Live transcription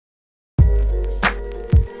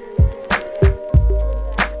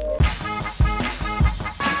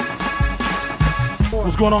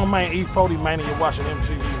going on, man? E40, man, and you're watching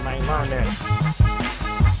MTV, man. Learn that.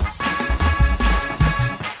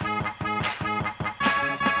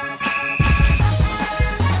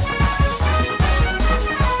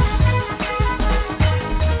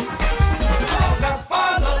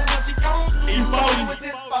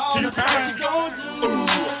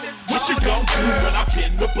 What you gon' do when I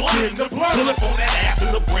pin the blunt? Pull up on that ass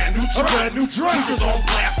in a brand new truck. Speakers on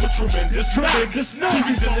blast with tremendous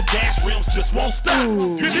TVs in the dash rims just won't stop.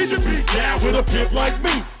 You need to be down with a pimp like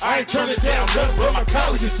me. I ain't turning down nothing but my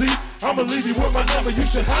collar, you see. I'ma leave you with my number, you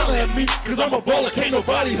should holler at me. Cause I'm a baller, can't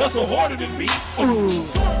nobody hustle harder than me.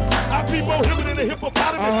 I be more hipper than a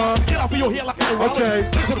hippopotamus. Get off of your head like a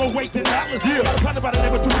neurologist. There's more weight than Atlas. Yeah, I'm kind of by the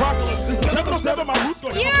name of Tupac. Since 7 my roots go.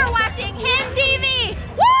 You're watching Him TV.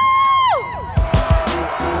 Woo!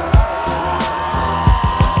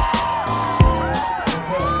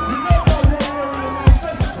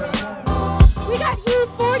 We got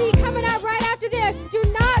U40 coming up right after this. Do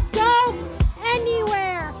not go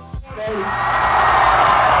anywhere.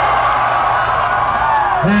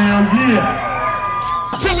 Hell yeah.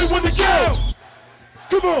 Tell me when to go.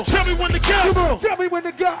 Come on. Tell me when to go. Come on. Tell me when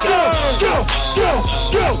to go. Go.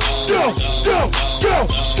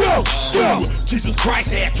 Jesus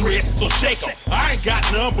Christ had dreads, so shake 'em. I ain't got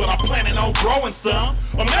none, but I'm planning on growing some.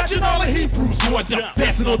 Imagine all the Hebrews going down,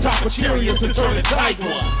 dancing on top of chariots and turning tight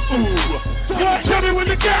ones. Ooh. Tell me when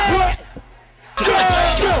to go. Go.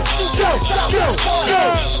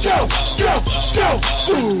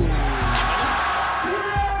 Ooh.